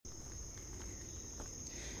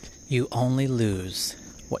You only lose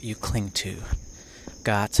what you cling to.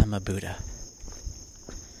 Gautama Buddha.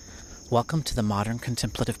 Welcome to the Modern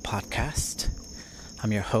Contemplative Podcast.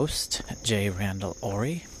 I'm your host, J. Randall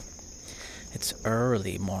Ori. It's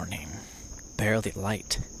early morning, barely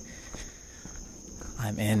light.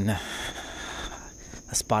 I'm in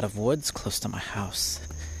a spot of woods close to my house,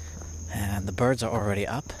 and the birds are already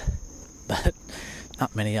up, but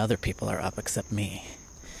not many other people are up except me.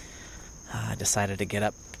 I decided to get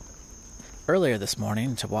up earlier this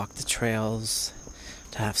morning to walk the trails,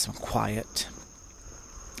 to have some quiet.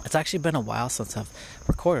 It's actually been a while since I've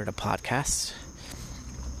recorded a podcast.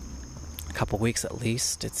 A couple weeks at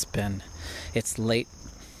least. It's late.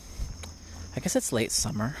 I guess it's late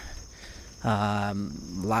summer.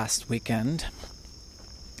 Last weekend,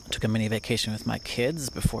 I took a mini vacation with my kids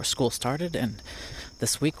before school started, and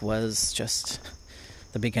this week was just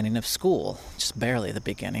the beginning of school, just barely the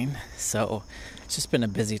beginning. So it's just been a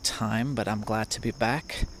busy time, but I'm glad to be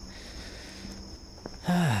back.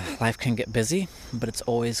 Life can get busy, but it's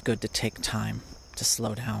always good to take time to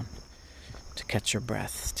slow down, to catch your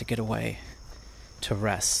breath, to get away, to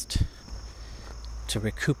rest, to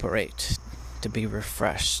recuperate, to be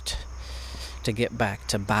refreshed, to get back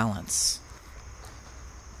to balance.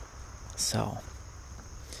 So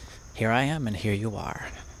here I am and here you are.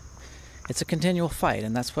 It's a continual fight,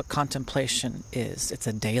 and that's what contemplation is. It's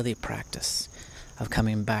a daily practice of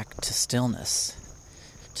coming back to stillness,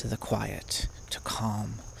 to the quiet, to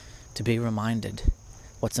calm, to be reminded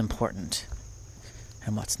what's important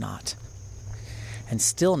and what's not. And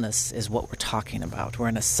stillness is what we're talking about. We're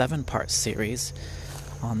in a 7-part series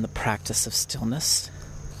on the practice of stillness,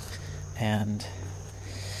 and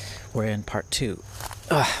we're in part 2.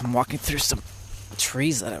 I'm walking through some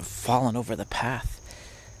trees that have fallen over the path.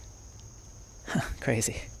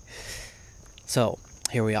 Crazy. So,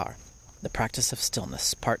 here we are. The practice of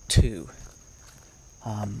stillness, part 2.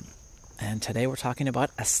 And today we're talking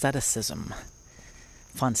about asceticism.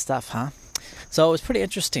 Fun stuff, huh? So it was pretty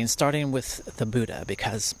interesting starting with the Buddha,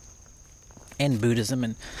 because in Buddhism,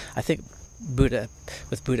 and I think Buddha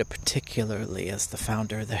particularly as the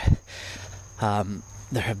founder, there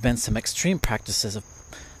have been some extreme practices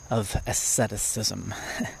of asceticism.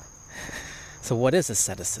 So what is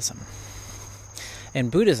asceticism? In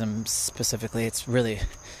Buddhism specifically, it's really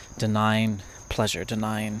denying pleasure,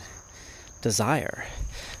 denying desire.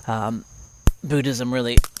 Buddhism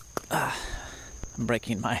really... I'm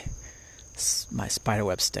breaking my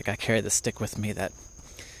spiderweb stick. I carry the stick with me that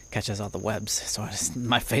catches all the webs, so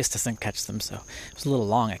my face doesn't catch them. So it's a little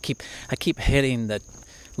long. I keep hitting the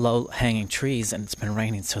low-hanging trees, and it's been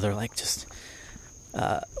raining, so they're like just...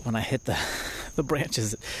 when I hit the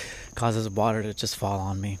branches, it causes water to just fall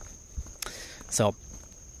on me. So,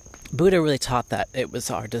 Buddha really taught that it was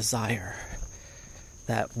our desire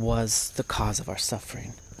that was the cause of our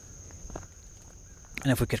suffering.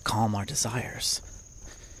 And if we could calm our desires,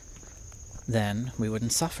 then we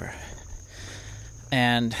wouldn't suffer.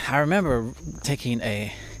 And I remember taking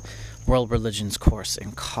a world religions course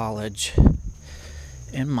in college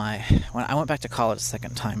when I went back to college a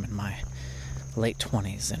second time in my late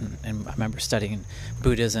 20s, and I remember studying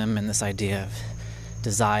Buddhism and this idea of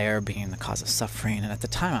desire being the cause of suffering. And at the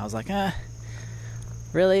time I was like,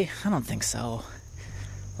 really? I don't think so.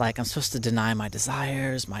 Like, I'm supposed to deny my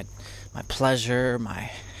desires, my pleasure, my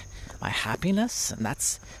happiness, and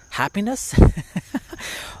that's happiness?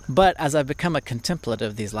 But as I've become a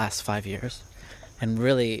contemplative these last 5 years and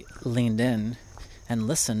really leaned in and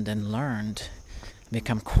listened and learned,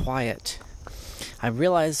 become quiet, I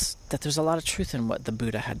realized that there's a lot of truth in what the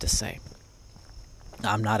Buddha had to say.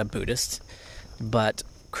 I'm not a Buddhist, but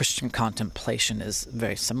Christian contemplation is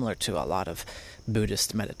very similar to a lot of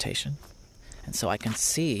Buddhist meditation. And so I can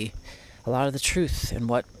see a lot of the truth in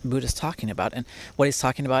what Buddha's talking about. And what he's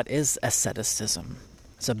talking about is asceticism.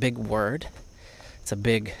 It's a big word. It's a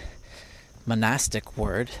big monastic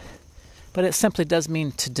word. But it simply does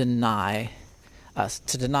mean to deny us,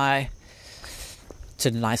 to deny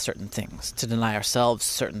certain things, to deny ourselves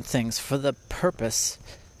certain things for the purpose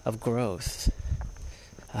of growth.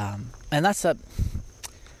 And that's an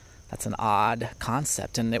odd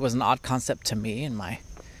concept, and it was an odd concept to me in my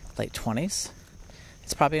late 20s.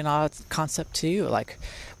 It's probably an odd concept to you. Like,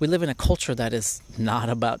 we live in a culture that is not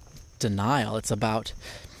about denial. It's about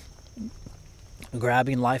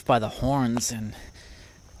grabbing life by the horns and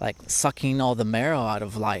like sucking all the marrow out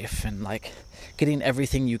of life, and like getting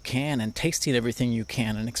everything you can, and tasting everything you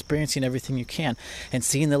can, and experiencing everything you can, and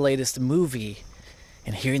seeing the latest movie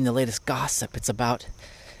and hearing the latest gossip. It's about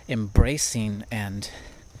embracing and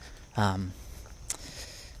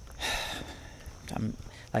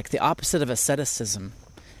like the opposite of asceticism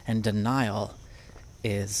and denial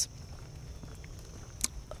is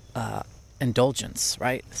indulgence,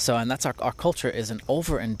 right? So, and that's our culture is an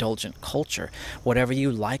overindulgent culture. Whatever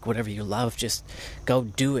you like, whatever you love, just go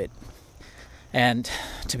do it. And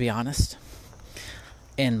to be honest,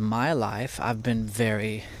 in my life, I've been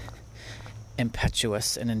very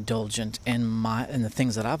impetuous and indulgent in the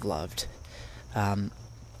things that I've loved.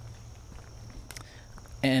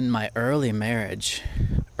 In my early marriage,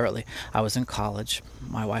 I was in college.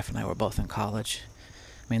 My wife and I were both in college.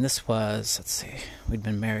 I mean, this was, we'd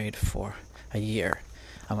been married for a year.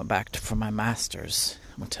 I went back for my master's.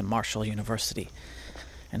 I went to Marshall University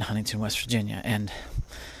in Huntington, West Virginia. And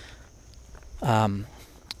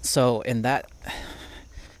so in that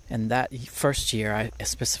first year, I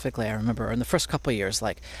remember in the first couple of years,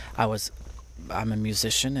 like I'm a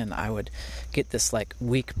musician, and I would get this like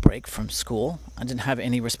week break from school. I didn't have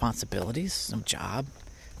any responsibilities, no job.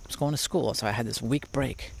 I was going to school, so I had this week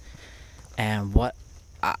break. And what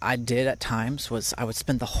I did at times was I would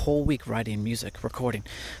spend the whole week writing music, recording.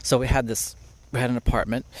 So we had an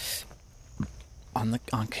apartment on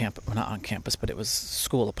campus, well, not on campus, but it was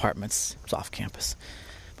school apartments. It was off campus.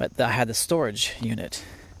 But I had the storage unit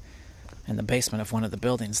in the basement of one of the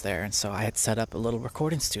buildings there, and so I had set up a little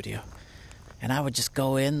recording studio. And I would just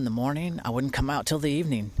go in the morning. I wouldn't come out till the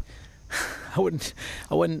evening. I wouldn't,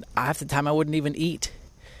 half the time I wouldn't even eat.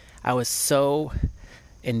 I was so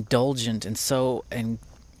indulgent and so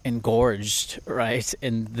engorged, right,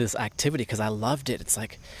 in this activity because I loved it. It's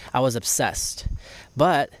like I was obsessed.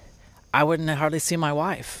 But I wouldn't hardly see my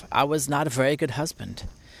wife. I was not a very good husband.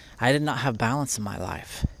 I did not have balance in my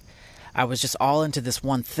life. I was just all into this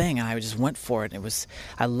one thing, and I just went for it.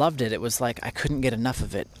 I loved it. It was like I couldn't get enough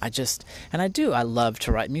of it. I love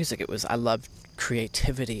to write music. I loved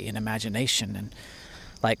creativity and imagination, and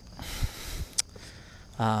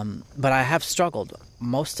but I have struggled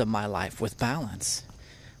most of my life with balance,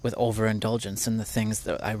 with overindulgence in the things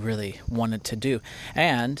that I really wanted to do,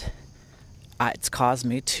 and it's caused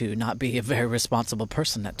me to not be a very responsible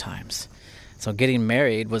person at times. So getting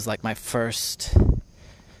married was like my first.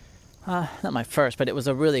 Not my first, but it was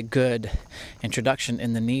a really good introduction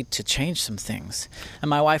in the need to change some things. And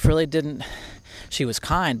my wife really didn't, she was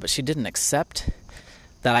kind, but she didn't accept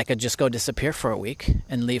that I could just go disappear for a week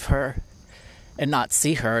and leave her and not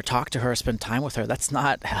see her, talk to her, spend time with her. That's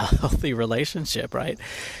not a healthy relationship, right?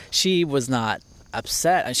 She was not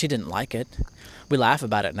upset, and she didn't like it. We laugh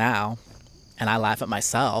about it now, and I laugh at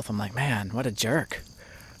myself. I'm like, man, what a jerk.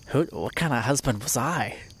 What kind of husband was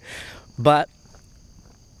I? But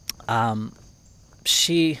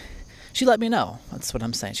she let me know. That's what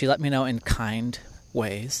I'm saying. She let me know in kind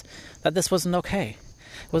ways that this wasn't okay.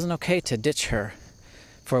 It wasn't okay to ditch her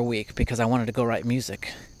for a week because I wanted to go write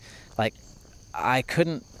music. Like, I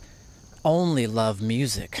couldn't only love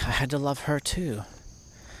music. I had to love her too.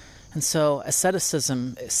 And so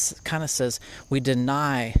asceticism kind of says we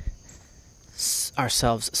deny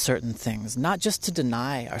ourselves certain things, not just to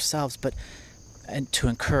deny ourselves, but and to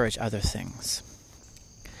encourage other things.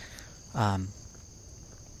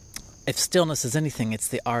 If stillness is anything, it's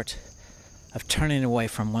the art of turning away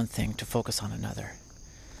from one thing to focus on another,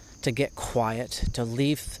 to get quiet, to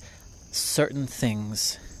leave certain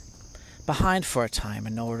things behind for a time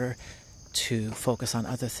in order to focus on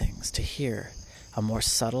other things, to hear a more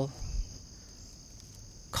subtle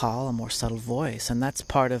call, a more subtle voice. And that's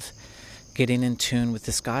part of getting in tune with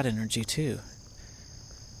this God energy too.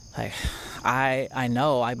 Like, I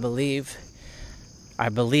know, I believe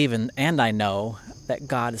in, and I know that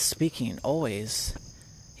God is speaking always.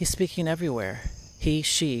 He's speaking everywhere. He,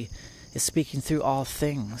 she is speaking through all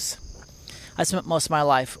things. I spent most of my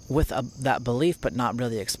life with that belief, but not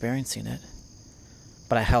really experiencing it.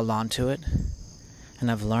 But I held on to it, and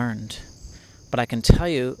I've learned. But I can tell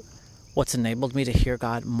you what's enabled me to hear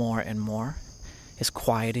God more and more is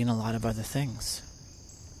quieting a lot of other things.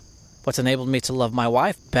 What's enabled me to love my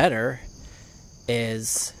wife better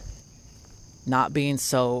is not being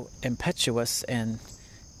so impetuous and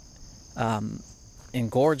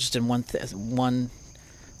engorged in one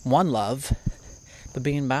love, but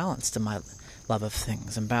being balanced in my love of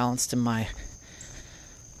things and balanced in my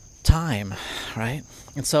time, right?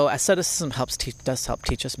 And so asceticism does help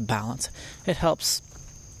teach us balance. It helps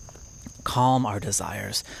calm our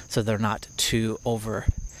desires so they're not too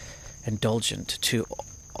overindulgent, too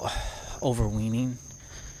overweening,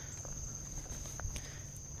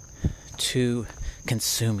 too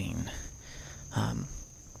consuming.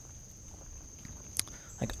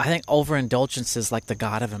 I think overindulgence is like the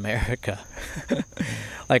God of America.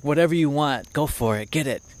 Like, whatever you want, go for it, get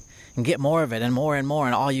it, and get more of it, and more, and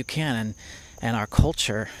all you can. And our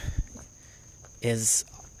culture is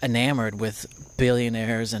enamored with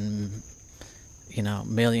billionaires and,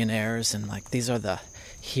 millionaires, and like these are the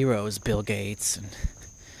heroes, Bill Gates and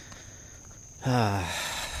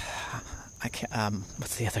I can't.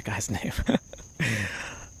 What's the other guy's name?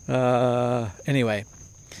 Anyway,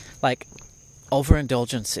 like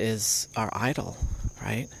overindulgence is our idol,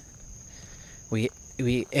 right? We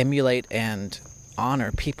emulate and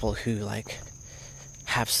honor people who like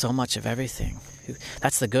have so much of everything.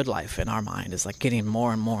 That's the good life in our mind, is like getting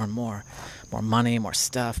more and more and more money, more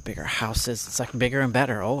stuff, bigger houses. It's like bigger and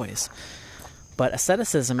better always. But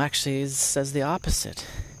asceticism actually says the opposite.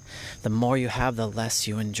 The more you have, the less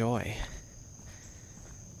you enjoy.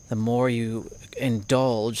 The more you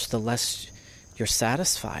indulge, the less you're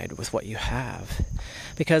satisfied with what you have.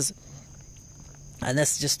 Because, and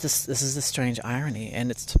this is the strange irony,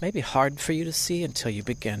 and it's maybe hard for you to see until you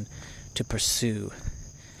begin to pursue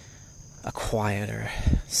a quieter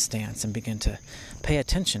stance and begin to pay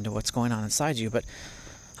attention to what's going on inside you. But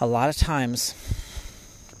a lot of times,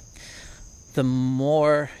 the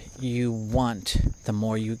more you want, the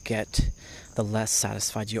more you get, the less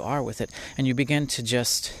satisfied you are with it. And you begin to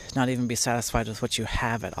just not even be satisfied with what you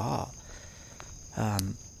have at all. I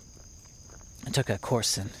took a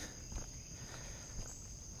course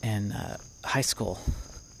in high school.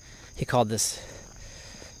 He called this,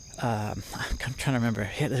 I'm trying to remember,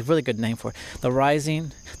 he had a really good name for it.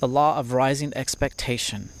 The law of rising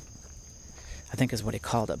expectation, I think is what he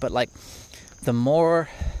called it. But like, the more,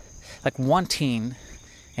 like wanting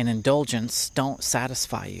and indulgence don't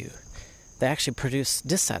satisfy you. They actually produce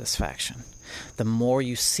dissatisfaction. The more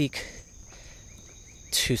you seek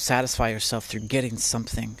to satisfy yourself through getting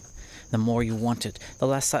something, the more you want it, the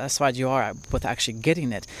less satisfied you are with actually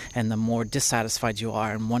getting it, and the more dissatisfied you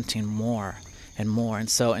are in wanting more and more. And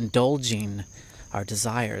so indulging our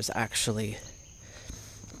desires actually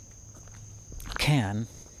can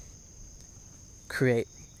create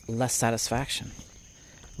less satisfaction,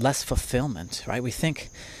 less fulfillment, right? We think,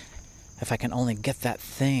 if I can only get that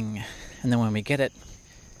thing, and then when we get it,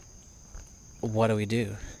 what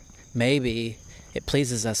do? Maybe it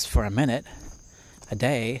pleases us for a minute, a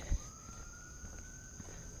day,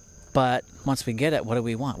 but once we get it, what do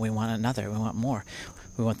we want? We want another, we want more.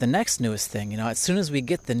 We want the next newest thing, As soon as we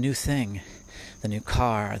get the new thing, the new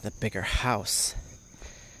car, the bigger house,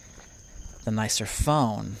 the nicer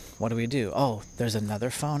phone, what do? Oh, there's another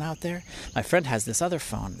phone out there? My friend has this other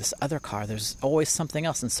phone, this other car. There's always something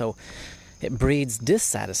else. And so it breeds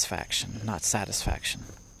dissatisfaction, not satisfaction.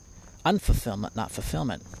 Unfulfillment, not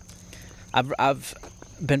fulfillment. I've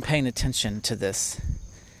been paying attention to this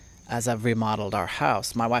as I've remodeled our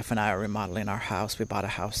house. My wife and I are remodeling our house. We bought a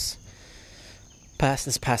house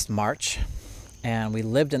this past March, and we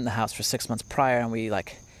lived in the house for 6 months prior, and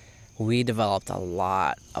we developed a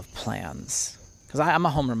lot of plans. Because I'm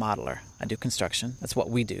a home remodeler. I do construction. That's what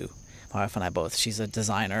we do. My wife and I both. She's a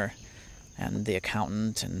designer and the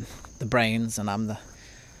accountant and the brains, and I'm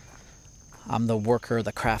the worker,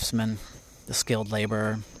 the craftsman, the skilled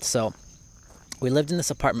laborer. So we lived in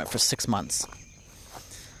this apartment for 6 months.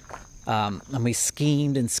 And we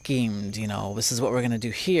schemed. This is what we're going to do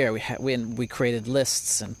here. We created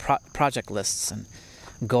lists and project lists and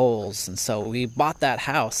goals. And so we bought that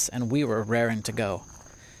house, and we were raring to go.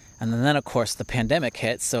 And then, of course, the pandemic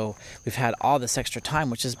hit. So we've had all this extra time,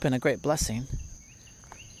 which has been a great blessing.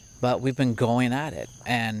 But we've been going at it.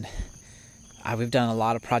 And we've done a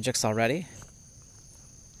lot of projects already.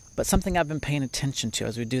 But something I've been paying attention to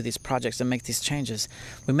as we do these projects and make these changes,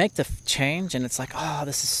 we make the change and it's like, oh,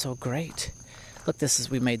 this is so great. Look,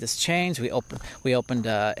 we made this change. We opened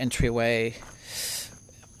an entryway,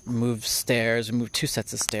 moved stairs, we moved 2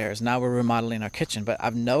 sets of stairs. Now we're remodeling our kitchen. But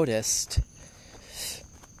I've noticed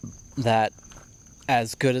that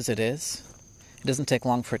as good as it is, it doesn't take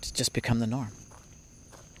long for it to just become the norm.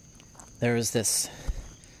 There is this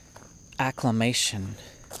acclamation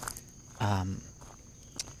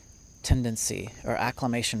tendency or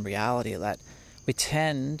acclamation reality that we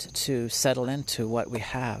tend to settle into what we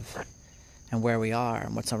have and where we are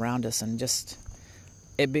and what's around us, and just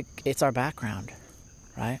it's our background,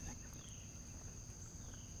 right?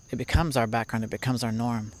 It becomes our background. It becomes our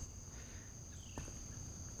norm.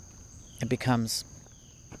 It becomes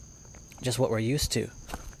just what we're used to,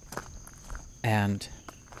 and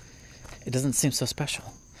it doesn't seem so special.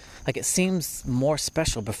 Like, it seems more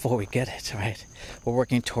special before we get it, right? We're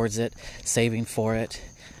working towards it, saving for it,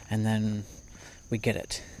 and then we get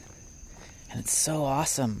it. And it's so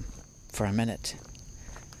awesome for a minute.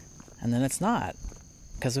 And then it's not,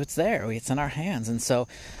 because it's there. It's in our hands. And so,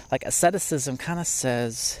 like, asceticism kind of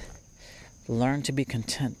says, learn to be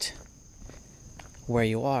content where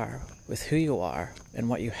you are, with who you are, and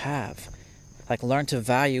what you have. Like, learn to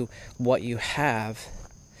value what you have.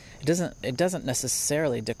 It doesn't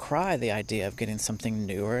necessarily decry the idea of getting something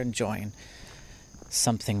new or enjoying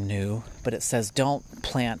something new, but it says don't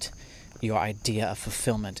plant your idea of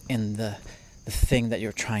fulfillment in the thing that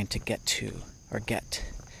you're trying to get to or get,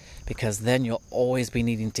 because then you'll always be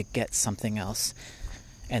needing to get something else,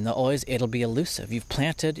 and it'll be elusive. You've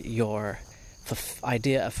planted your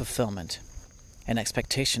idea of fulfillment, an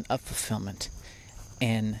expectation of fulfillment,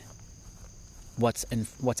 in what's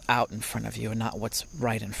out in front of you and not what's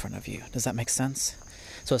right in front of you. Does that make sense?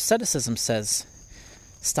 So asceticism says,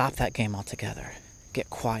 stop that game altogether. Get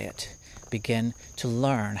quiet. Begin to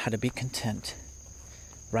learn how to be content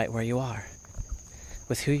right where you are,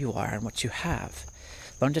 with who you are and what you have.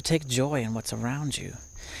 Learn to take joy in what's around you.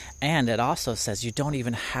 And it also says you don't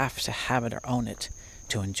even have to have it or own it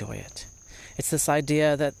to enjoy it. It's this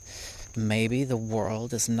idea that maybe the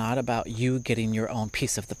world is not about you getting your own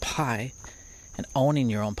piece of the pie and owning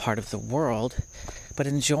your own part of the world, but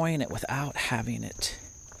enjoying it without having it.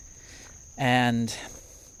 And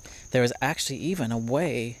there is actually even a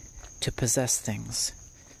way to possess things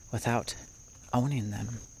without owning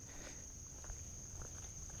them,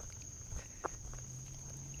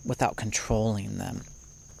 without controlling them.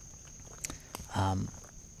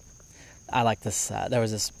 I like this. There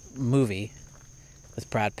was this movie with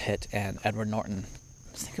Brad Pitt and Edward Norton.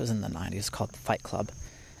 I think it was in the 90s, called Fight Club.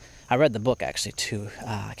 I read the book actually too.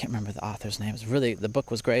 I can't remember the author's name. The book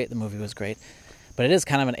was great. The movie was great. But it is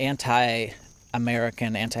kind of an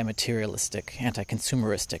anti-American, anti-materialistic,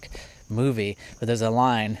 anti-consumeristic movie. But there's a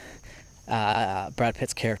line Brad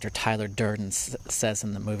Pitt's character Tyler Durden says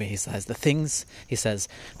in the movie. He says,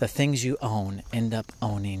 the things you own end up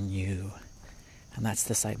owning you. And that's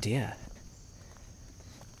this idea,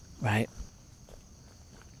 right?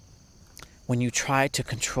 When you try to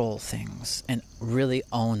control things and really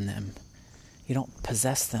own them, you don't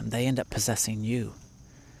possess them. They end up possessing you.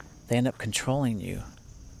 They end up controlling you.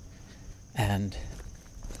 And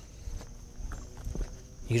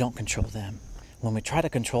you don't control them. When we try to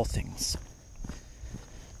control things,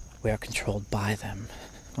 we are controlled by them.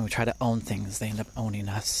 When we try to own things, they end up owning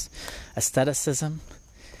us. Asceticism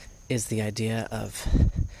is the idea of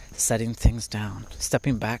setting things down,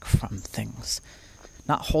 stepping back from things,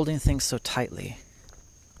 not holding things so tightly,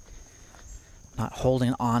 not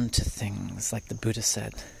holding on to things like the Buddha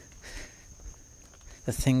said.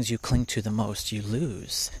 The things you cling to the most, you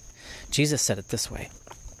lose. Jesus said it this way: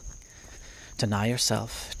 deny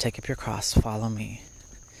yourself, take up your cross, follow me.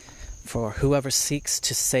 For whoever seeks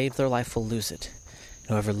to save their life will lose it.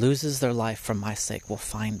 Whoever loses their life for my sake will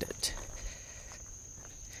find it.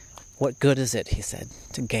 What good is it, he said,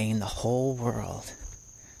 to gain the whole world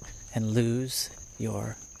and lose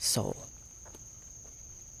your soul?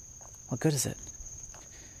 What good is it?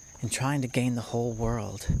 In trying to gain the whole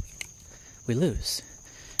world, we lose.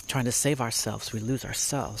 In trying to save ourselves, we lose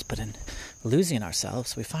ourselves. But in losing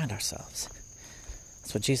ourselves, we find ourselves.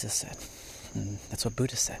 That's what Jesus said. And that's what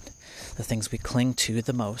Buddha said. The things we cling to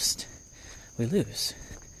the most, we lose.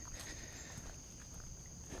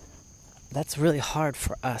 That's really hard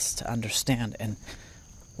for us to understand in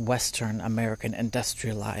Western American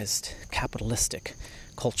industrialized capitalistic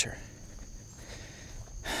culture.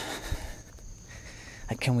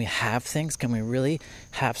 Like, can we have things? Can we really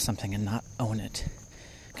have something and not own it?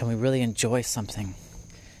 Can we really enjoy something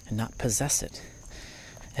and not possess it?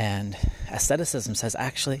 And asceticism says,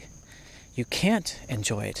 actually, you can't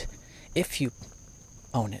enjoy it if you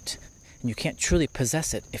own it. And you can't truly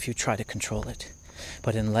possess it if you try to control it.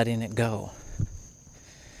 But in letting it go,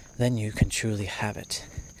 then you can truly have it.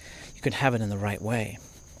 You can have it in the right way.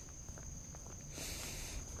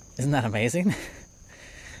 Isn't that amazing?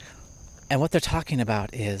 And what they're talking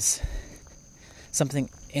about is something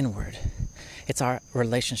inward. It's our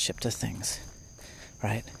relationship to things,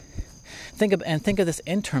 right? Think of this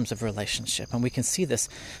in terms of relationship, and we can see this.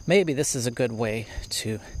 Maybe this is a good way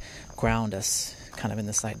to ground us kind of in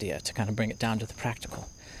this idea, to kind of bring it down to the practical.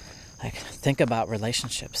 Like, think about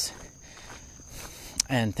relationships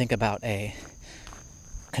and think about a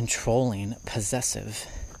controlling, possessive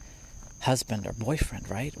husband or boyfriend,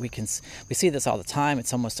 right? We see this all the time.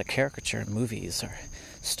 It's almost a caricature in movies or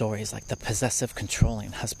stories, like the possessive,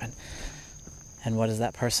 controlling husband. And what is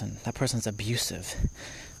that person? That person's abusive.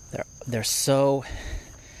 They're so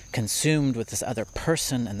consumed with this other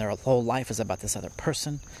person, and their whole life is about this other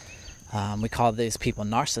person. We call these people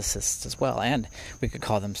narcissists as well, and we could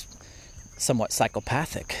call them somewhat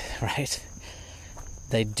psychopathic, right?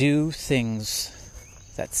 They do things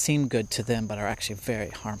that seem good to them but are actually very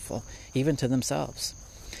harmful, even to themselves.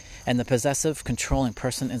 And the possessive, controlling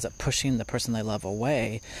person ends up pushing the person they love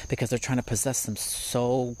away because they're trying to possess them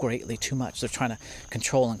so greatly, too much. They're trying to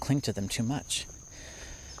control and cling to them too much.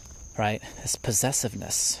 Right? This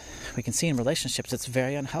possessiveness. We can see in relationships it's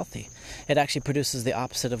very unhealthy. It actually produces the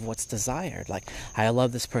opposite of what's desired. Like, I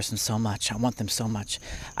love this person so much. I want them so much.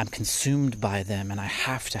 I'm consumed by them and I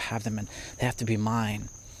have to have them and they have to be mine.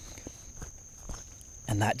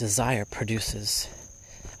 And that desire produces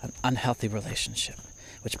an unhealthy relationship,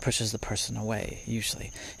 which pushes the person away,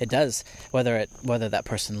 usually. It does, whether that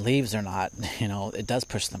person leaves or not, it does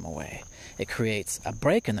push them away. It creates a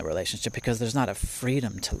break in the relationship because there's not a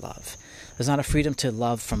freedom to love. There's not a freedom to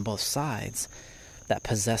love from both sides. That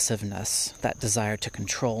possessiveness, that desire to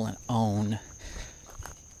control and own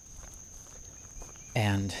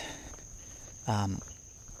and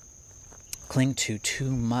cling to too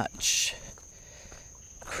much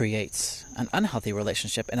creates an unhealthy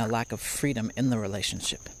relationship and a lack of freedom in the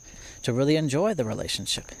relationship to really enjoy the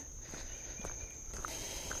relationship.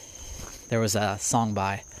 There was a song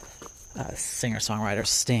by singer-songwriter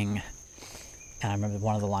Sting, and I remember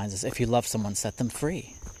one of the lines is, if you love someone, set them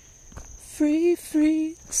free. Free,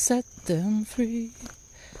 free, set them free.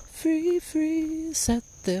 Free, free, set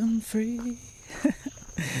them free.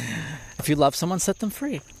 If you love someone, set them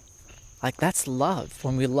free. Like, that's love.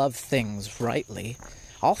 When we love things rightly,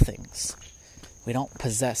 all things, we don't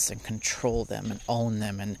possess and control them and own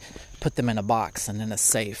them and put them in a box and in a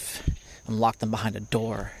safe and lock them behind a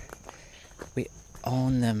door. We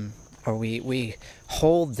own them, or we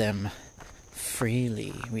hold them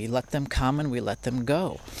freely. We let them come and we let them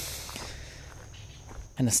go.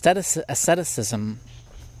 And asceticism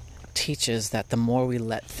teaches that the more we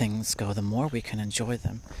let things go, the more we can enjoy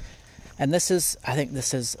them. And I think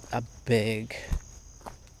this is a big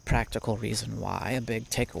practical reason why, a big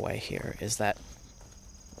takeaway here, is that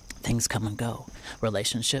things come and go.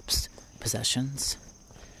 Relationships, possessions,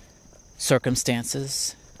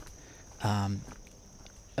 circumstances,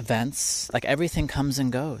 events, like everything comes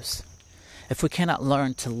and goes. If we cannot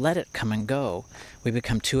learn to let it come and go, we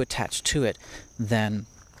become too attached to it, then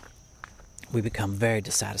we become very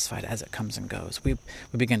dissatisfied as it comes and goes. We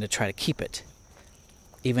begin to try to keep it.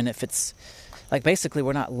 Even if it's, like, basically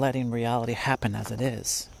we're not letting reality happen as it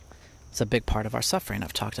is. It's a big part of our suffering.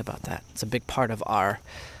 I've talked about that. It's a big part of our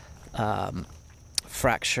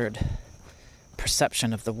fractured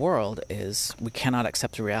perception of the world is we cannot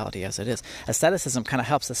accept the reality as it is. Asceticism kind of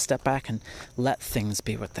helps us step back and let things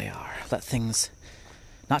be what they are. Let things,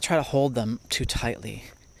 not try to hold them too tightly,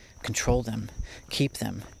 control them, keep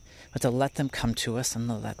them, but to let them come to us and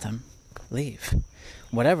to let them leave.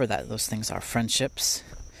 Whatever those things are, friendships,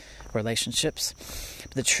 relationships.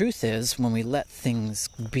 But the truth is, when we let things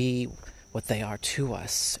be what they are to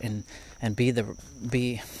us and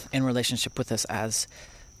be in relationship with us as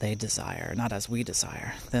they desire, not as we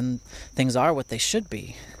desire, then things are what they should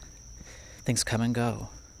be. Things come and go.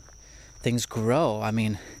 Things grow. I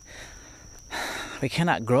mean, we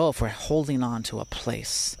cannot grow if we're holding on to a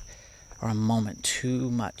place or a moment too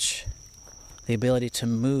much. The ability to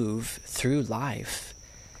move through life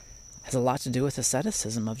has a lot to do with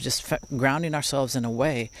asceticism, of just grounding ourselves in a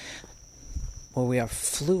way where we are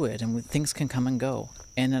fluid and things can come and go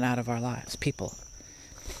in and out of our lives. People.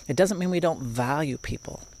 It doesn't mean we don't value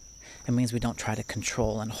people. It means we don't try to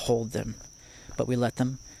control and hold them, but we let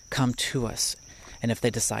them come to us. And if they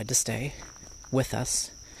decide to stay with us,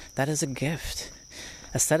 that is a gift.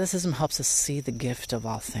 Asceticism helps us see the gift of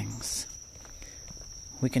all things.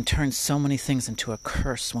 We can turn so many things into a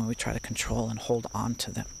curse when we try to control and hold on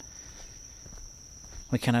to them.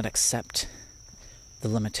 We cannot accept the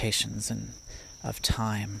limitations of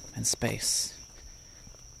time and space,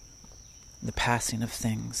 the passing of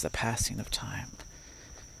things, the passing of time.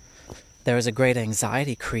 There is a great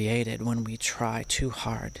anxiety created when we try too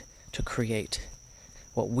hard to create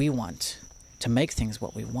what we want, to make things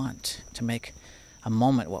what we want, to make a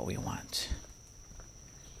moment what we want.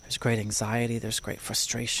 There's great anxiety, there's great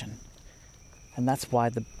frustration. And that's why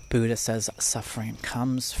the Buddha says suffering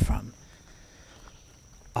comes from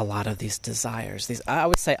a lot of these desires, these, I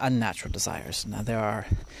would say, unnatural desires. Now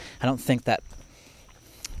I don't think that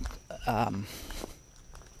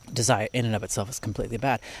desire in and of itself is completely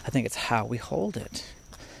bad. I think it's how we hold it.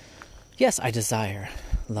 Yes, I desire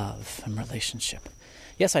love and relationship.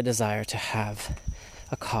 Yes, I desire to have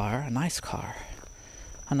a car, a nice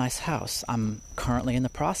house. I'm currently in the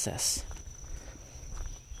process.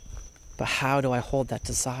 But how do I hold that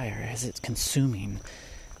desire? Is it consuming?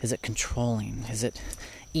 Is it controlling? Is it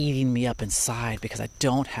eating me up inside because I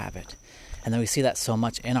don't have it? And then we see that so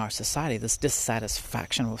much in our society, this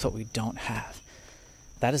dissatisfaction with what we don't have.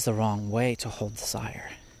 That is the wrong way to hold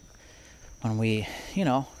desire. When we,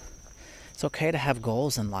 it's okay to have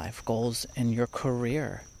goals in life, goals in your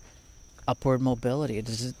career, upward mobility,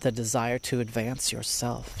 the desire to advance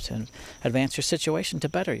yourself, to advance your situation, to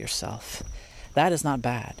better yourself. That is not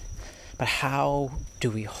bad. But how do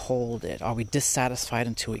we hold it? Are we dissatisfied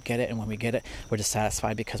until we get it? And when we get it, we're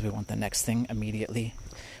dissatisfied because we want the next thing immediately.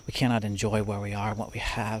 We cannot enjoy where we are and what we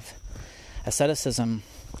have. Asceticism,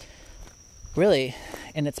 really,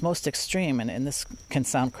 in its most extreme, and this can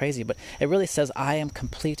sound crazy, but it really says, I am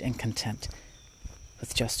complete and content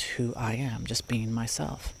with just who I am, just being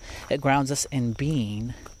myself. It grounds us in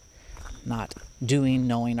being, not doing,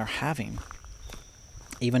 knowing, or having.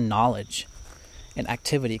 Even knowledge and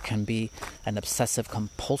activity can be an obsessive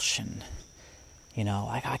compulsion.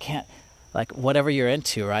 I can't, whatever you're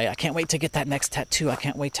into, right? I can't wait to get that next tattoo. I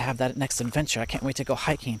can't wait to have that next adventure. I can't wait to go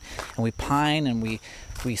hiking. And we pine and we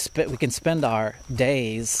can spend our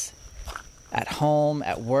days at home,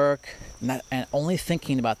 at work, and only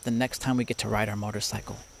thinking about the next time we get to ride our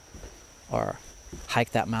motorcycle or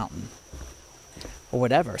hike that mountain or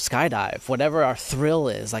whatever, skydive, whatever our thrill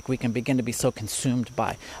is. We can begin to be so consumed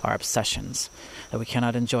by our obsessions that we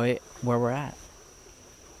cannot enjoy where we're at.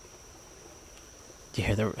 Do you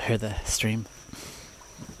hear the stream?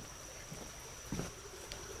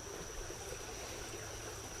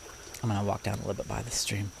 I'm going to walk down a little bit by the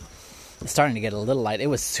stream. It's starting to get a little light. It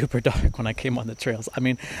was super dark when I came on the trails.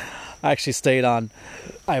 I actually I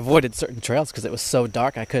avoided certain trails because it was so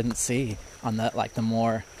dark I couldn't see on the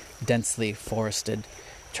more densely forested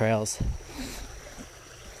trails.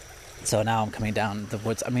 So now I'm coming down the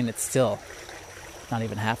woods. It's still not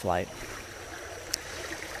even half light.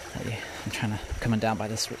 I'm coming down by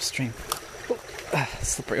this stream.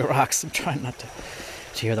 Slippery rocks. I'm trying not to.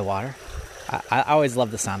 Do you hear the water? I always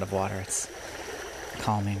love the sound of water. It's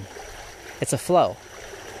calming. It's a flow.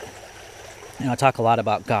 I talk a lot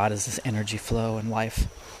about God as this energy flow and life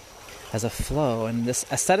as a flow. And this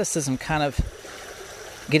asceticism kind of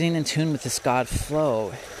getting in tune with this God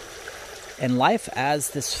flow and life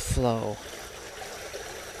as this flow.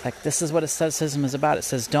 This is what asceticism is about. It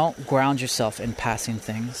says don't ground yourself in passing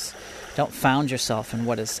things. Don't found yourself in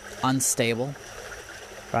what is unstable,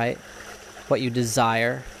 right? What you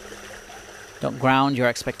desire. Don't ground your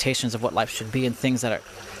expectations of what life should be in things that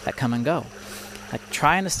come and go.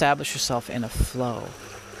 Try and establish yourself in a flow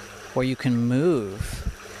where you can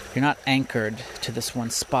move. You're not anchored to this one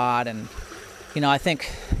spot. And, I think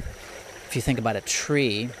if you think about a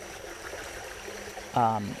tree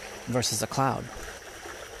versus a cloud,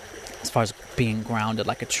 as far as being grounded,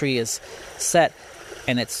 a tree is set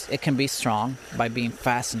and it can be strong by being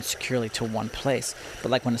fastened securely to one place.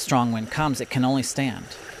 But when a strong wind comes, it can only stand.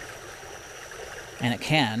 And it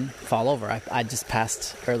can fall over. I just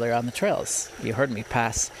passed earlier on the trails. You heard me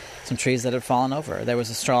pass some trees that had fallen over. There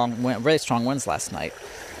was a strong wind, really strong winds last night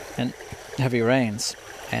and heavy rains.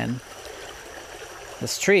 And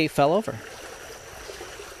this tree fell over.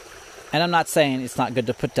 And I'm not saying it's not good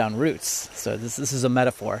to put down roots. So this is a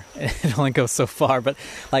metaphor. It only goes so far. But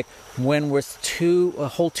when we're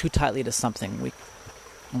hold too tightly to something,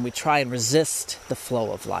 when we try and resist the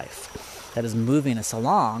flow of life that is moving us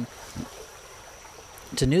along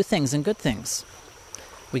to new things and good things,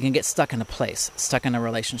 we can get stuck in a place, stuck in a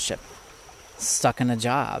relationship, stuck in a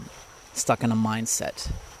job, stuck in a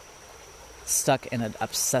mindset, stuck in an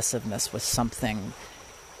obsessiveness with something,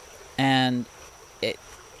 and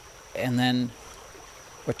then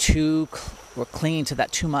we're clinging to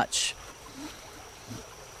that too much,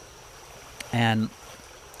 and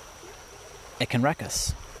it can wreck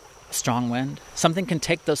us. A strong wind, something can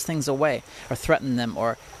take those things away or threaten them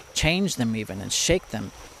or change them even and shake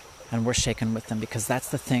them, and we're shaken with them because that's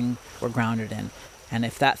the thing we're grounded in. And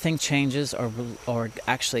if that thing changes or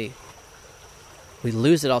actually we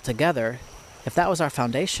lose it altogether, if that was our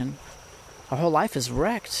foundation, our whole life is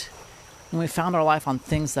wrecked. And we found our life on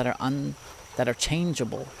things that are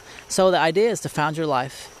changeable. So the idea is to found your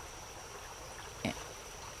life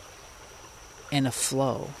in a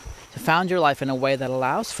flow, to found your life in a way that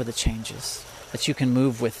allows for the changes, that you can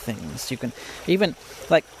move with things. You can even,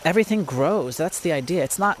 everything grows. That's the idea.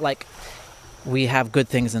 It's not like we have good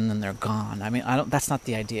things and then they're gone. That's not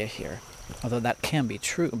the idea here, although that can be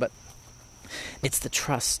true. But it's the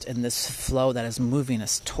trust in this flow that is moving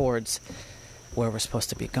us towards where we're supposed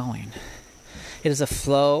to be going. It is a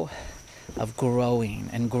flow of growing,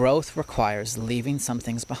 and growth requires leaving some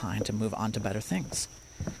things behind to move on to better things.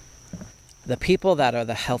 The people that are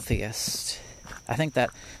the healthiest, I think that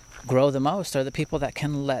grow the most, are the people that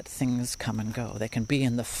can let things come and go. They can be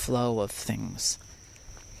in the flow of things.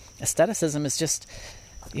 Asceticism is just,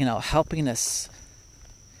 helping us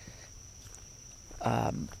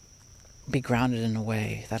be grounded in a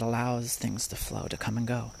way that allows things to flow, to come and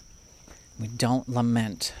go. We don't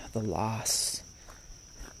lament the loss.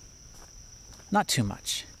 Not too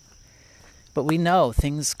much. But we know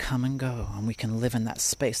things come and go, and we can live in that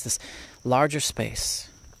space, this larger space,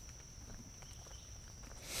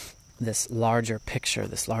 this larger picture,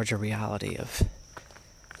 this larger reality of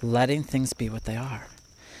letting things be what they are.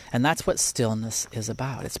 And that's what stillness is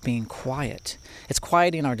about. It's being quiet. It's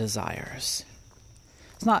quieting our desires.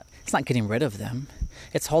 It's not getting rid of them.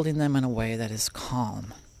 It's holding them in a way that is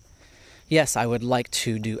calm. Yes, I would like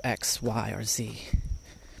to do X, Y, or Z.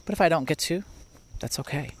 But if I don't get to, that's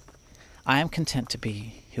okay. I am content to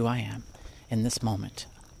be who I am in this moment,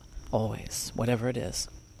 always, whatever it is.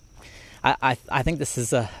 I think this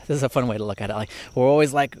is a fun way to look at it. We're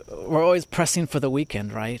always pressing for the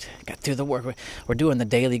weekend, right? Got through the work. We're doing the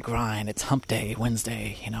daily grind. It's hump day,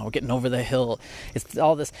 Wednesday. We're getting over the hill. It's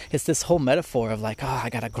all this. It's this whole metaphor of I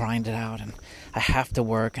gotta grind it out, and I have to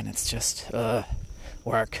work, and it's just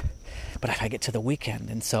work. But if I get to the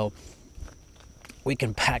weekend, and so we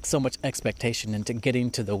can pack so much expectation into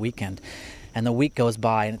getting to the weekend, and the week goes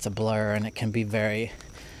by and it's a blur, and it can be very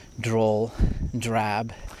droll,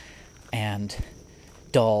 drab, and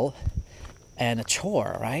dull, and a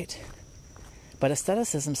chore, right? But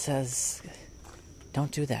Asceticism says,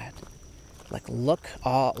 don't do that. Look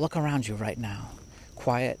around you right now.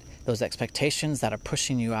 Quiet those expectations that are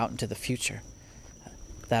pushing you out into the future,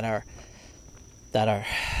 that are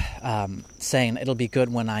saying it'll be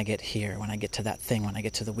good when I get here, when I get to that thing, when I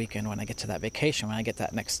get to the weekend, when I get to that vacation, when I get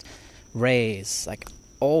that next raise.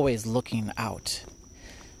 Always looking out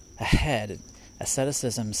ahead.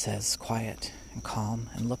 Asceticism says quiet and calm,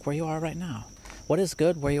 and look where you are right now. What is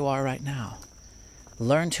good where you are right now?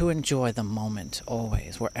 Learn to enjoy the moment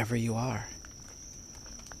always, wherever you are.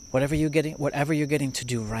 Whatever you're getting to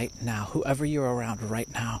do right now, whoever you're around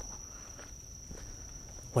right now,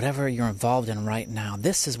 whatever you're involved in right now,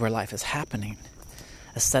 this is where life is happening.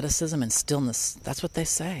 Asceticism and stillness, that's what they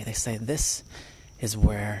say. They say this is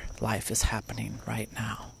where life is happening right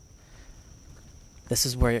now. This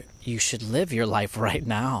is where you should live your life right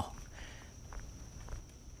now.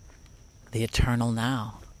 The eternal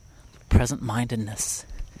now. Present-mindedness.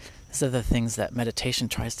 These are the things that meditation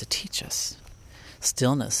tries to teach us.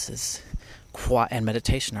 Stillness and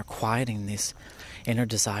meditation are quieting these inner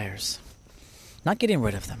desires. Not getting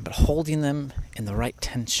rid of them, but holding them in the right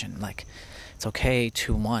tension. It's okay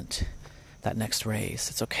to want that next raise.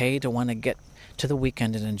 It's okay to want to get to the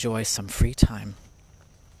weekend and enjoy some free time.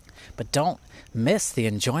 But don't miss the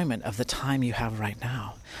enjoyment of the time you have right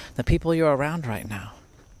now, the people you're around right now.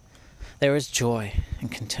 There is joy and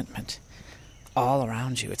contentment all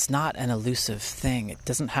around you. It's not an elusive thing. It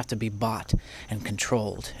doesn't have to be bought and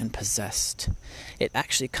controlled and possessed. It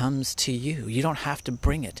actually comes to you. You don't have to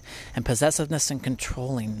bring it. And possessiveness and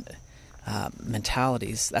controlling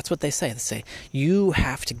mentalities, that's what they say. They say, you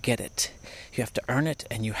have to get it. You have to earn it,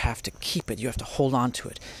 and you have to keep it. You have to hold on to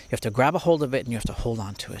it. You have to grab a hold of it, and you have to hold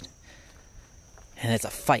on to it. And it's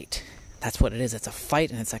a fight. That's what it is. It's a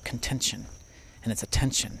fight, and it's a contention, and it's a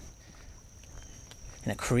tension.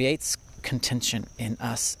 And it creates contention in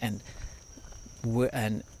us and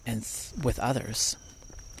with others,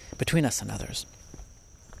 between us and others.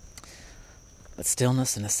 But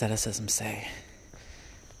stillness and asceticism say,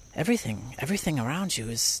 everything around you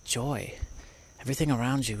is joy. Everything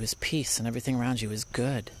around you is peace, and everything around you is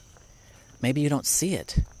good. Maybe you don't see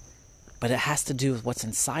it, but it has to do with what's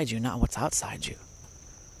inside you, not what's outside you.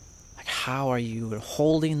 How are you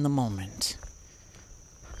holding the moment?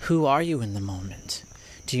 Who are you in the moment?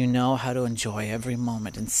 Do you know how to enjoy every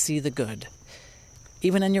moment and see the good?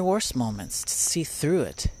 Even in your worst moments, to see through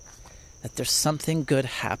it. That there's something good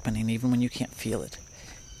happening even when you can't feel it,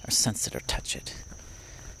 or sense it, or touch it.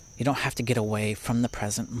 You don't have to get away from the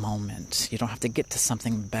present moment. You don't have to get to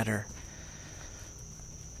something better.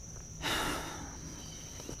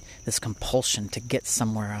 This compulsion to get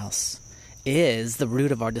somewhere else is the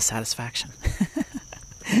root of our dissatisfaction.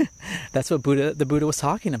 That's what the Buddha was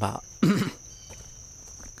talking about.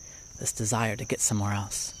 This desire to get somewhere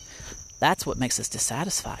else. That's what makes us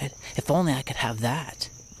dissatisfied. If only I could have that.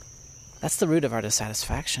 That's the root of our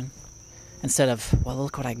dissatisfaction. Instead of, well,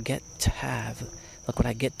 look what I get to have. Look what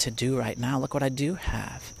I get to do right now. Look what I do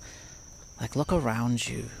have. Look around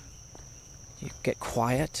you. You get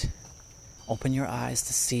quiet. Open your eyes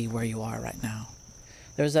to see where you are right now.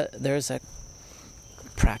 There's a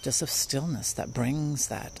practice of stillness that brings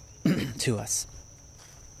that to us.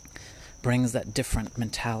 Brings that different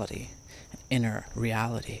mentality, inner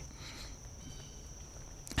reality.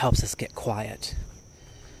 Helps us get quiet.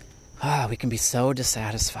 we can be so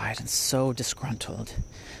dissatisfied and so disgruntled.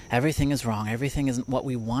 Everything is wrong. Everything isn't what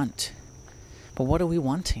we want. But what are we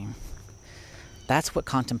wanting? That's what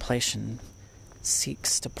contemplation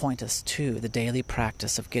seeks to point us to, the daily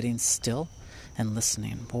practice of getting still and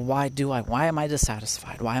listening. Well, why am I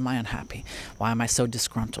dissatisfied? Why am I unhappy? Why am I so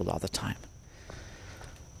disgruntled all the time?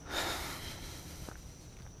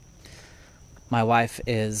 My wife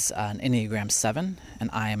is an Enneagram 7, and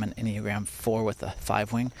I am an Enneagram 4 with a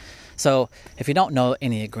 5-wing. So if you don't know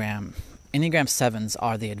Enneagram 7s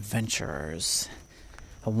are the adventurers.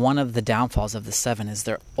 One of the downfalls of the 7 is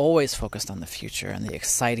they're always focused on the future and the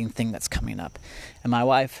exciting thing that's coming up. And my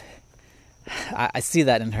wife, I see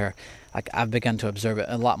that in her. Like, I've begun to observe it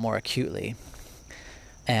a lot more acutely.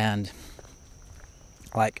 And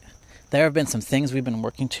like, there have been some things we've been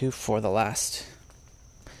working to for the last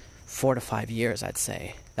 4 to 5 years, I'd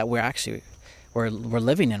say, that we're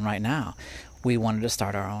living in right now. We wanted to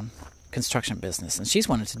start our own construction business, and she's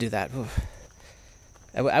wanted to do that.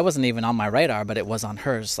 I wasn't even on my radar, but it was on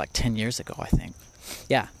hers like 10 years ago, I think.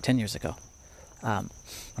 Yeah, 10 years ago,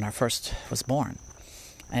 when our first was born.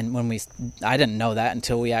 And I didn't know that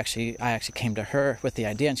until I actually came to her with the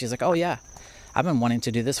idea, and she's like, "Oh yeah, I've been wanting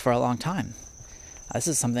to do this for a long time. This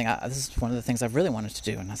is one of the things I've really wanted to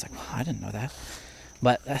do." And I was like, "Well, I didn't know that."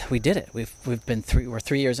 But we did it. We're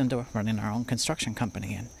 3 years into running our own construction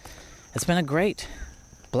company, and it's been a great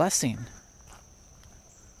blessing.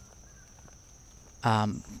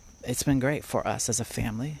 It's been great for us as a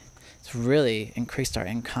family. It's really increased our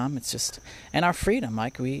income. And our freedom.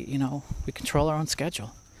 Like, we control our own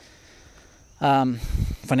schedule.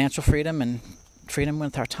 Financial freedom and freedom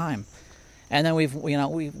with our time. And then we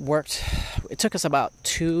worked. It took us about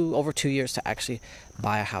over 2 years to actually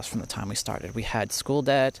buy a house from the time we started. We had school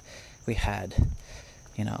debt. We had,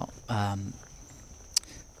 a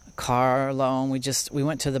car loan. We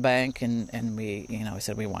went to the bank and we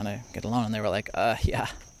said we want to get a loan, and they were like, yeah,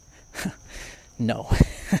 no,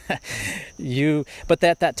 But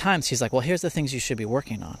at that time, she's like, well, here's the things you should be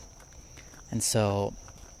working on. And so,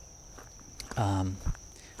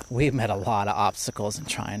 we met a lot of obstacles in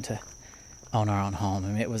trying to own our own home. I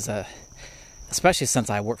mean, it was especially since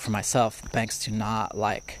I work for myself, banks do not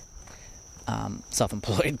like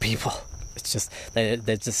self-employed people. It's just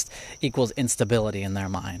that just equals instability in their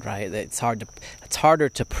mind, right? It's harder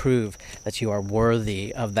to prove that you are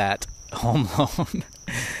worthy of that home loan.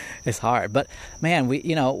 It's hard, but man,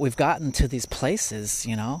 we've gotten to these places,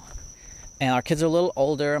 and our kids are a little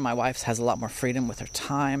older. My wife has a lot more freedom with her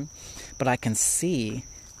time, but I can see,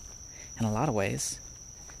 in a lot of ways,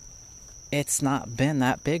 it's not been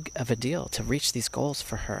that big of a deal to reach these goals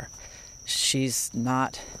for her. She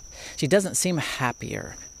doesn't seem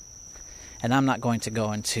happier. And I'm not going to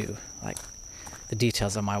go into like the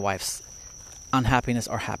details of my wife's unhappiness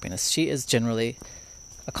or happiness. She is generally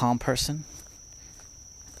a calm person.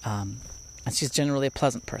 And she's generally a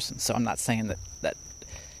pleasant person. So I'm not saying that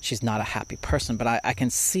she's not a happy person, but I can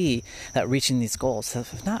see that reaching these goals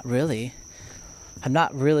have not really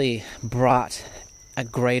brought a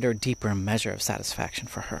greater, deeper measure of satisfaction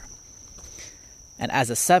for her. And as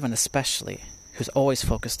a 7 especially, who's always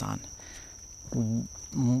focused on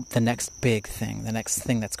the next big thing, the next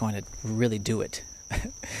thing that's going to really do it.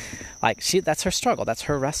 That's her struggle, that's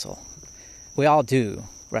her wrestle. We all do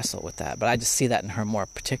wrestle with that, but I just see that in her more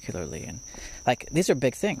particularly. And these are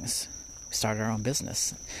big things. We started our own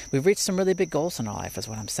business. We've reached some really big goals in our life, is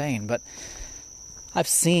what I'm saying, but I've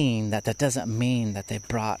seen that doesn't mean that they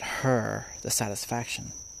brought her the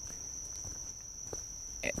satisfaction.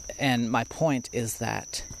 And my point is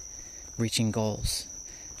that reaching goals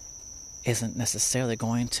isn't necessarily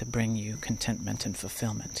going to bring you contentment and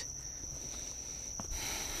fulfillment.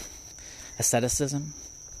 Asceticism,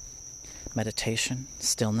 meditation,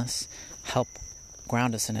 stillness help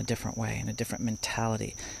ground us in a different way, in a different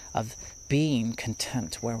mentality of being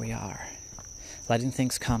content where we are, letting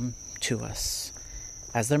things come to us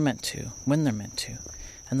as they're meant to, when they're meant to,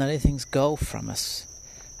 and letting things go from us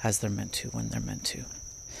as they're meant to, when they're meant to.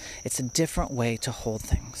 It's a different way to hold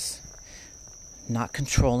things, not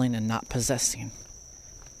controlling and not possessing,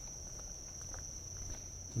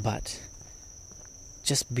 but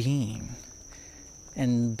just being,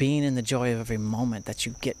 and being in the joy of every moment that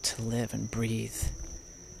you get to live and breathe.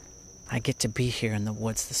 I get to be here in the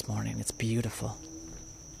woods this morning. It's beautiful.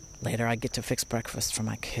 Later I get to fix breakfast for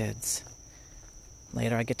my kids.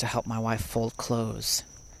 Later I get to help my wife fold clothes,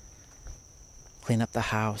 clean up the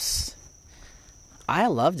house. I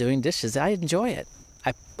love doing dishes. I enjoy it.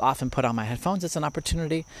 I often put on my headphones. It's an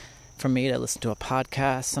opportunity for me to listen to a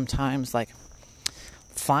podcast sometimes,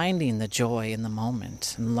 finding the joy in the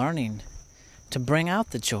moment and learning to bring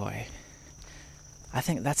out the joy. I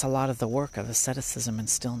think that's a lot of the work of asceticism and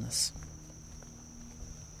stillness.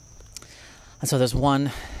 And so there's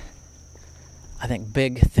one, I think,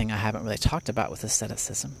 big thing I haven't really talked about with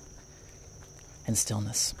asceticism and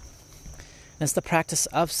stillness. And it's the practice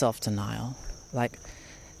of self-denial. Like,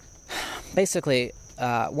 basically,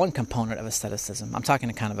 one component of asceticism, I'm talking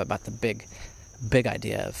kind of about the big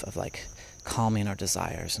idea of like calming our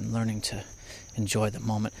desires and learning to enjoy the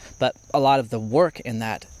moment. But a lot of the work in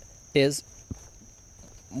that is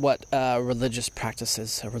what religious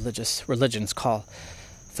practices, religious religions call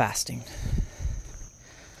fasting.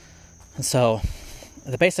 And so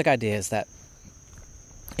the basic idea is that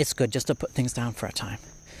it's good just to put things down for a time,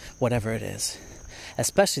 whatever it is,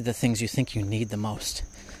 especially the things you think you need the most,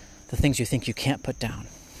 the things you think you can't put down.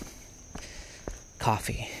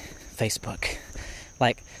 Coffee, Facebook.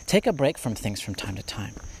 Like, take a break from things from time to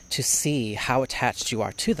time to see how attached you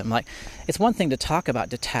are to them. Like, it's one thing to talk about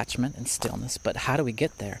detachment and stillness, but how do we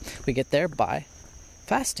get there? We get there by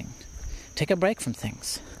fasting. Take a break from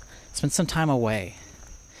things. Spend some time away.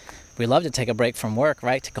 We love to take a break from work,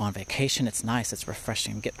 right? To go on vacation. It's nice. It's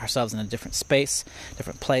refreshing. Get ourselves in a different space,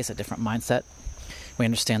 different place, a different mindset. We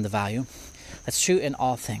understand the value. That's true in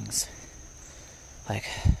all things. Like,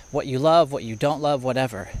 what you love, what you don't love,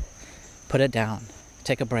 whatever. Put it down.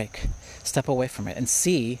 Take a break. Step away from it and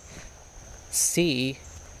see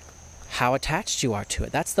how attached you are to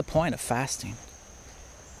it. That's the point of fasting.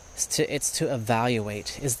 It's to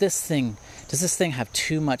evaluate. Does this thing have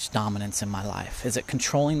too much dominance in my life? Is it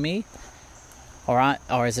controlling me?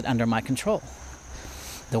 Or is it under my control?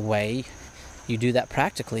 The way you do that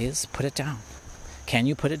practically is put it down. Can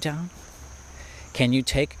you put it down? Can you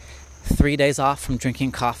take 3 days off from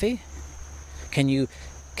drinking coffee? Can you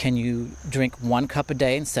drink 1 cup a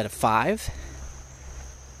day instead of 5?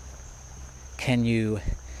 Can you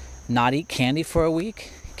not eat candy for a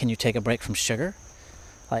week? Can you take a break from sugar?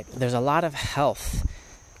 Like, there's a lot of health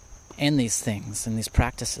in these things, in these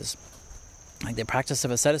practices. Like, the practice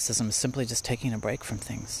of asceticism is simply just taking a break from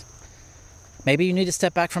things. Maybe you need to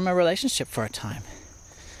step back from a relationship for a time.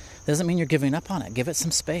 Doesn't mean you're giving up on it. Give it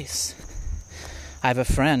some space. I have a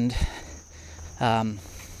friend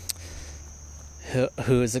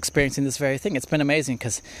who is experiencing this very thing. It's been amazing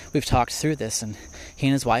because we've talked through this, and he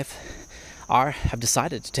and his wife have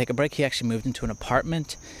decided to take a break. He actually moved into an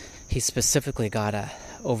apartment. He specifically got a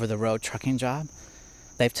over-the-road trucking job.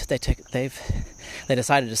 They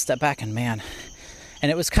decided to step back, and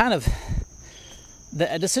it was kind of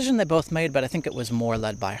a decision they both made, but I think it was more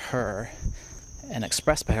led by her and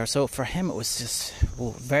expressed by her. So for him, it was just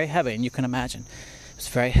very heavy, and you can imagine it was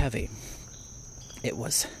very heavy. It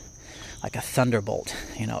was like a thunderbolt,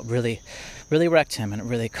 it really, really wrecked him, and it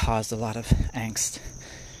really caused a lot of angst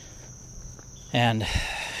and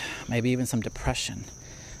maybe even some depression.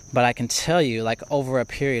 But I can tell you, like, over a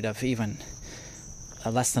period of even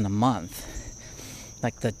less than a month,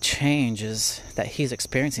 like, the changes that he's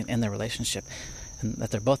experiencing in their relationship and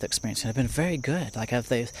that they're both experiencing have been very good. Like, as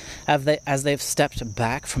they've stepped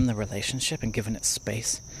back from the relationship and given it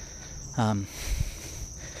space,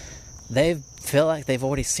 they feel like they've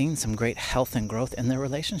already seen some great health and growth in their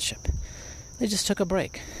relationship. They just took a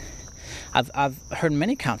break. I've heard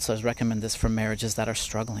many counselors recommend this for marriages that are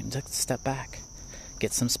struggling. To step back,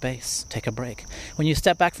 get some space, take a break. When you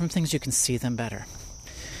step back from things, you can see them better.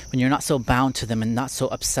 When you're not so bound to them and not so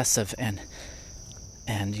obsessive and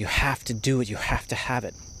you have to do it, you have to have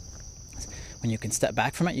it. When you can step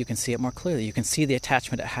back from it, you can see it more clearly. You can see the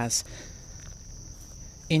attachment it has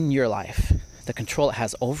in your life, the control it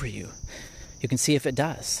has over you. You can see if it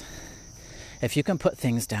does. If you can put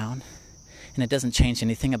things down and it doesn't change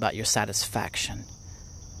anything about your satisfaction,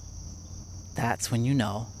 that's when you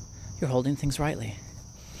know you're holding things rightly.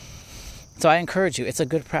 So I encourage you, it's a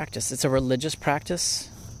good practice. It's a religious practice.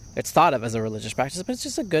 It's thought of as a religious practice, but it's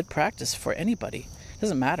just a good practice for anybody. It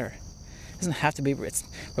doesn't matter. It doesn't have to be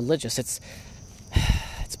religious. It's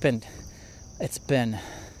been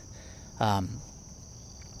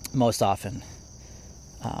most often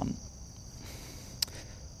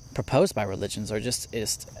proposed by religions, or just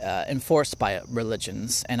is enforced by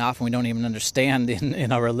religions, and often we don't even understand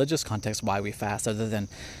in our religious context why we fast, other than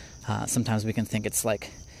sometimes we can think it's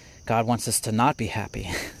like God wants us to not be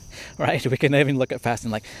happy. Right? We can even look at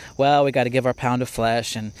fasting like, well, we got to give our pound of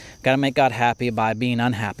flesh and got to make God happy by being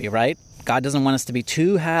unhappy, right? God doesn't want us to be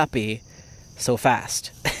too happy, so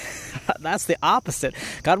fast. That's the opposite.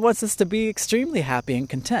 God wants us to be extremely happy and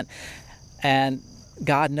content. And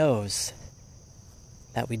God knows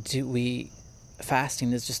that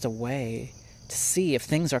fasting is just a way to see if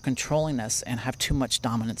things are controlling us and have too much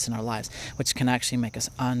dominance in our lives, which can actually make us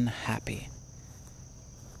unhappy.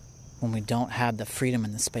 when we don't have the freedom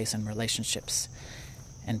and the space and relationships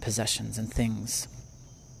and possessions and things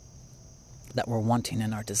that we're wanting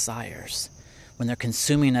in our desires. When they're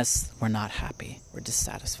consuming us, we're not happy, we're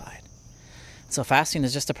dissatisfied. So fasting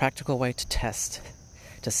is just a practical way to test,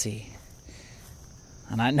 to see.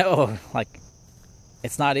 And I know,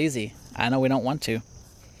 it's not easy. I know we don't want to.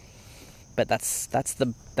 But that's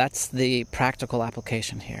the practical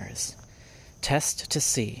application here, is test to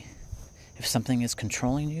see if something is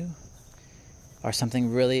controlling you or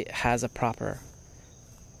something really has a proper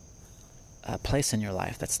place in your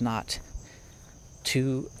life that's not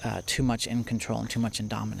too much in control and too much in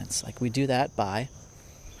dominance. We do that by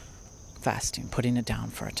fasting, putting it down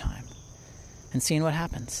for a time and seeing what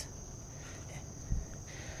happens.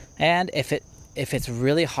 And if it's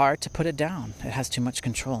really hard to put it down, it has too much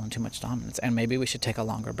control and too much dominance, and maybe we should take a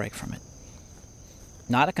longer break from it.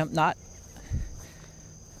 Not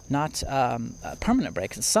a permanent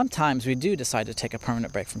break. Sometimes we do decide to take a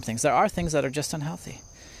permanent break from things. There are things that are just unhealthy.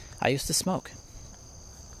 I used to smoke.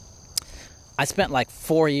 I spent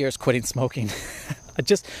 4 years quitting smoking. I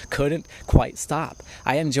just couldn't quite stop.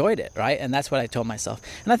 I enjoyed it, right? And that's what I told myself.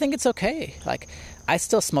 And I think it's okay. I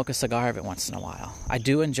still smoke a cigar every once in a while. I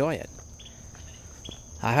do enjoy it.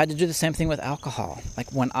 I had to do the same thing with alcohol.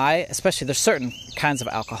 Especially there's certain kinds of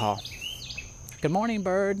alcohol. Good morning,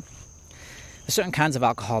 bird. There's certain kinds of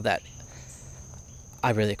alcohol that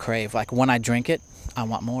I really crave. When I drink it, I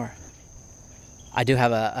want more. I do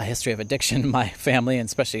have a history of addiction in my family, and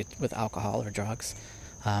especially with alcohol or drugs.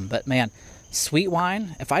 But man, sweet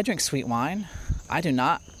wine, if I drink sweet wine, I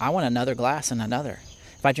want another glass and another.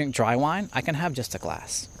 If I drink dry wine, I can have just a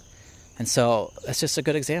glass. And so that's just a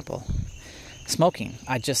good example. Smoking,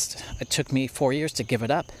 it took me 4 years to give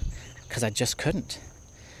it up because I just couldn't.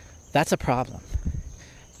 That's a problem.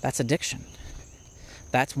 That's addiction.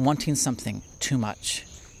 That's wanting something too much.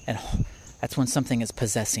 And that's when something is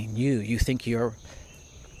possessing you. You think you're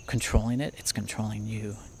controlling it. It's controlling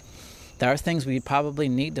you. There are things we probably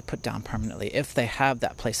need to put down permanently if they have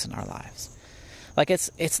that place in our lives.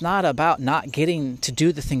 It's not about not getting to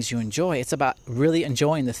do the things you enjoy. It's about really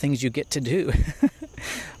enjoying the things you get to do.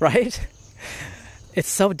 Right? It's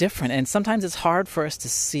so different. And sometimes it's hard for us to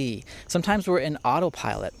see. Sometimes we're in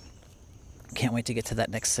autopilot. Can't wait to get to that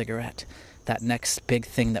next cigarette, that next big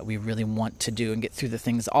thing that we really want to do and get through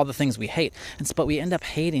all the things we hate. But we end up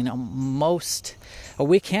hating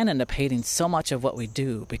we can end up hating so much of what we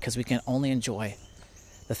do because we can only enjoy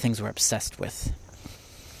the things we're obsessed with.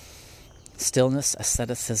 Stillness,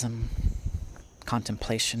 asceticism,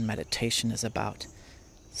 contemplation, meditation is about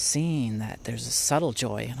seeing that there's a subtle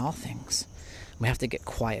joy in all things. We have to get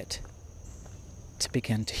quiet to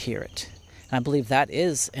begin to hear it. And I believe that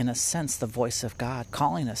is, in a sense, the voice of God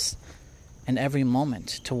calling us in every moment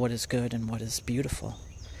to what is good and what is beautiful,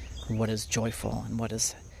 and what is joyful and what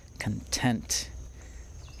is content,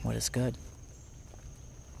 what is good.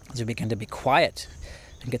 As we begin to be quiet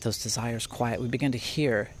and get those desires quiet, we begin to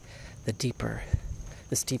hear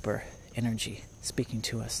this deeper energy speaking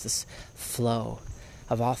to us, this flow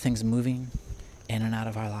of all things moving in and out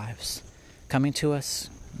of our lives, coming to us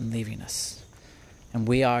and leaving us. And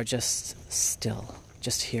we are just still,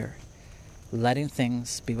 just here, letting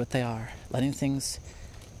things be what they are, letting things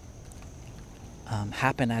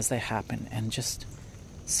happen as they happen, and just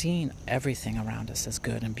seeing everything around us as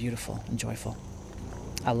good and beautiful and joyful.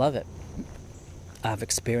 I love it. I've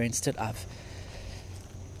experienced it.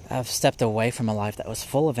 I've stepped away from a life that was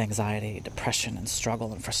full of anxiety, depression, and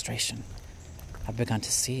struggle and frustration. I've begun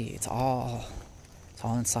to see it's all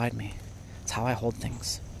inside me. It's how I hold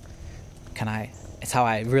things. It's how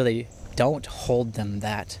I really don't hold them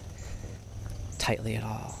that tightly at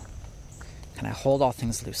all. Can I hold all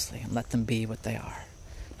things loosely and let them be what they are?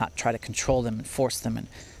 Not try to control them and force them and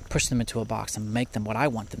push them into a box and make them what I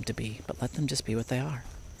want them to be, but let them just be what they are.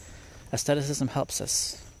 Asceticism helps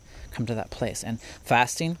us come to that place, and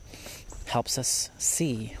fasting helps us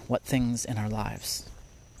see what things in our lives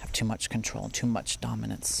have too much control, too much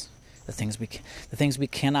dominance. The things we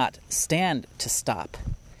cannot stand to stop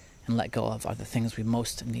and let go of are the things we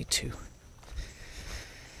most need to.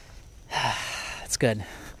 It's good.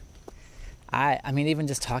 I mean, even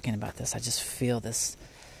just talking about this, I just feel this,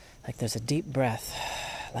 there's a deep breath,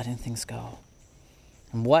 letting things go.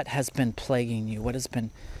 And what has been plaguing you? What has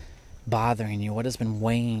been bothering you? What has been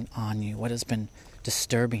weighing on you? What has been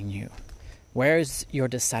disturbing you? Where is your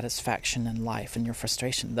dissatisfaction in life and your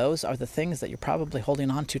frustration? Those are the things that you're probably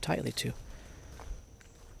holding on too tightly to.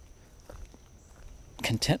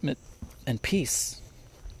 Contentment and peace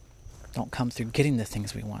don't come through getting the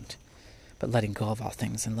things we want, but letting go of all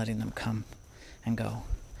things and letting them come and go.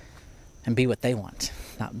 and be what they want,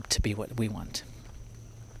 not to be what we want.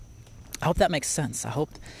 I hope that makes sense. I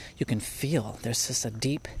hope you can feel there's just a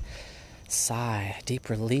deep sigh, a deep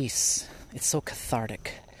release. It's so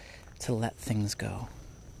cathartic to let things go,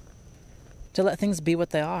 to let things be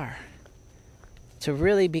what they are, to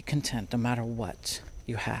really be content no matter what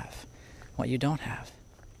you have, what you don't have,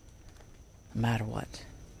 no matter what.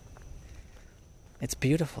 It's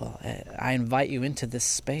beautiful. I invite you into this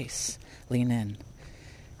space. Lean in.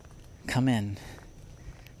 Come in.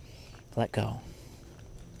 Let go.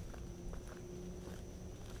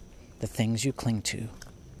 The things you cling to,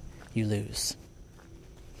 you lose.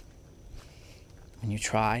 When you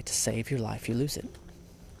try to save your life, you lose it.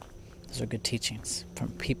 Those are good teachings from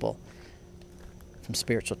people, from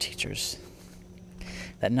spiritual teachers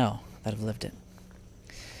that know, that have lived it.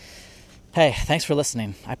 Hey, thanks for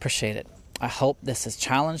listening. I appreciate it. I hope this has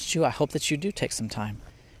challenged you. I hope that you do take some time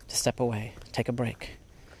to step away, take a break,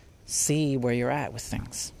 see where you're at with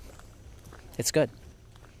things. It's good.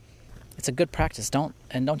 It's a good practice. Don't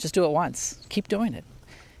just do it once. Keep doing it.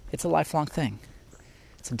 It's a lifelong thing.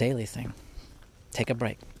 It's a daily thing. Take a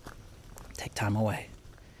break. Take time away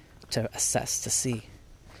to assess, to see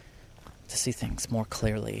things more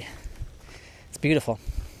clearly. It's beautiful.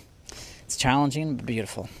 It's challenging, but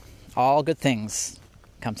beautiful. All good things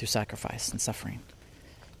come through sacrifice and suffering.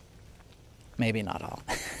 Maybe not all.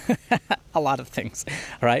 A lot of things.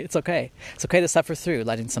 All right? It's okay. It's okay to suffer through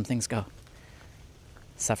letting some things go.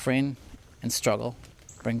 Suffering and struggle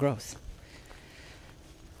bring growth.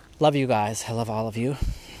 Love you guys. I love all of you.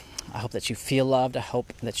 I hope that you feel loved. I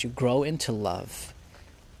hope that you grow into love.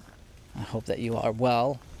 I hope that you are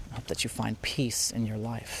well. I hope that you find peace in your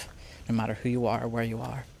life, no matter who you are or where you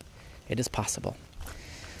are. It is possible.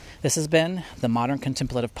 This has been the Modern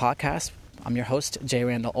Contemplative Podcast. I'm your host, J.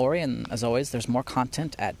 Randall Orey, and as always, there's more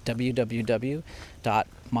content at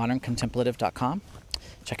www.moderncontemplative.com.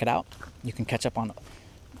 Check it out. You can catch up on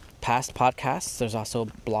past podcasts. There's also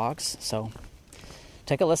blogs, so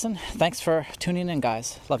take a listen. Thanks for tuning in,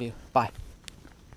 guys. Love you. Bye.